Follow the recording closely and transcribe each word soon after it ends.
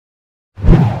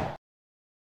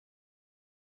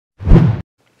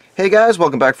Hey guys,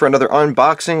 welcome back for another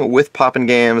unboxing with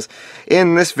POPnGAMES.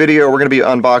 In this video, we're going to be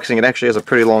unboxing, it actually has a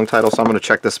pretty long title, so I'm going to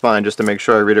check the spine just to make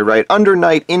sure I read it right. Under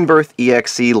Night In-Birth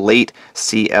EXE Late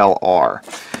CLR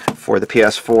for the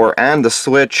PS4 and the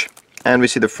Switch. And we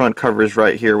see the front covers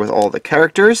right here with all the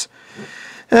characters.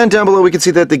 And down below we can see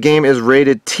that the game is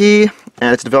rated T,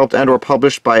 and it's developed and or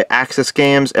published by Axis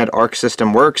Games and Arc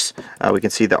System Works. We can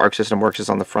see the Arc System Works is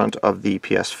on the front of the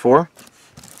PS4.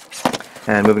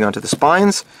 And moving on to the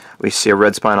spines, we see a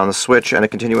red spine on the Switch and a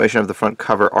continuation of the front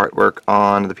cover artwork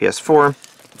on the PS4.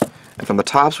 And from the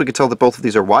tops we can tell that both of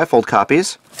these are Y-fold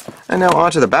copies. And now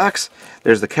onto the backs,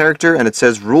 there's the character and it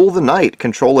says, "Rule the Night,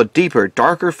 control a deeper,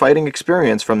 darker fighting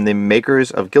experience from the makers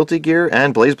of Guilty Gear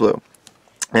and BlazBlue."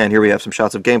 And here we have some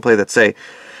shots of gameplay that say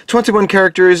 21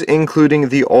 characters, including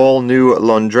the all-new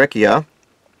Londrekia,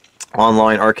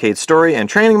 online arcade story and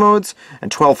training modes,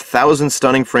 and 12,000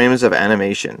 stunning frames of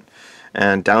animation.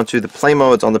 And down to the play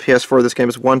modes on the PS4, this game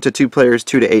is 1 to 2 players,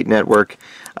 2 to 8 network.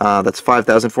 That's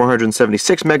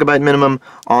 5,476 megabyte minimum,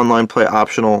 online play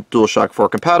optional, DualShock 4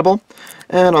 compatible.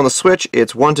 And on the Switch,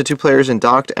 it's 1 to 2 players in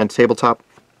docked and tabletop,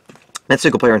 and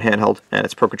single player and handheld, and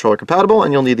it's Pro Controller compatible,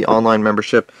 and you'll need the online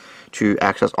membership to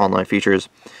access online features.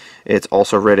 It's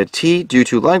also rated T due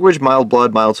to language, mild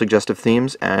blood, mild suggestive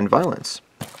themes, and violence.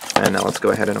 And now let's go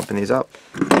ahead and open these up.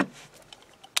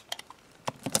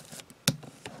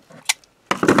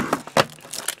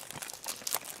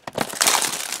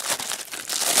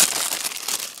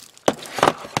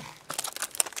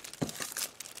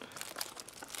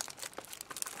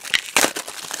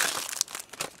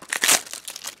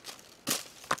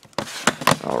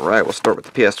 Alright, we'll start with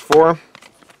the PS4.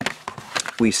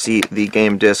 We see the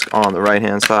game disc on the right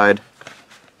hand side,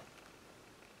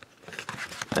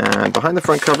 and behind the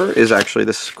front cover is actually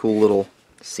this cool little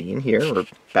scene here, or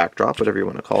backdrop, whatever you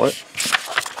want to call it.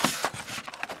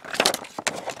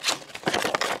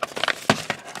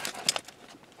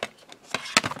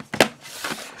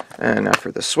 And now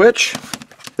for the Switch,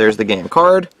 there's the game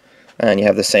card, and you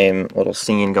have the same little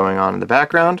scene going on in the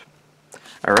background.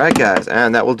 Alright guys,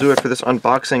 and that will do it for this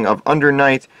unboxing of Under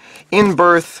Night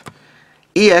In-Birth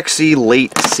EXE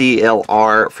Late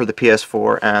CLR for the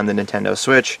PS4 and the Nintendo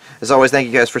Switch. As always, thank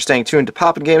you guys for staying tuned to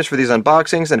POPnGAMES for these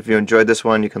unboxings, and if you enjoyed this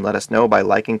one, you can let us know by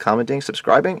liking, commenting,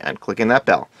 subscribing, and clicking that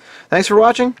bell. Thanks for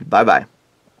watching. Bye-bye.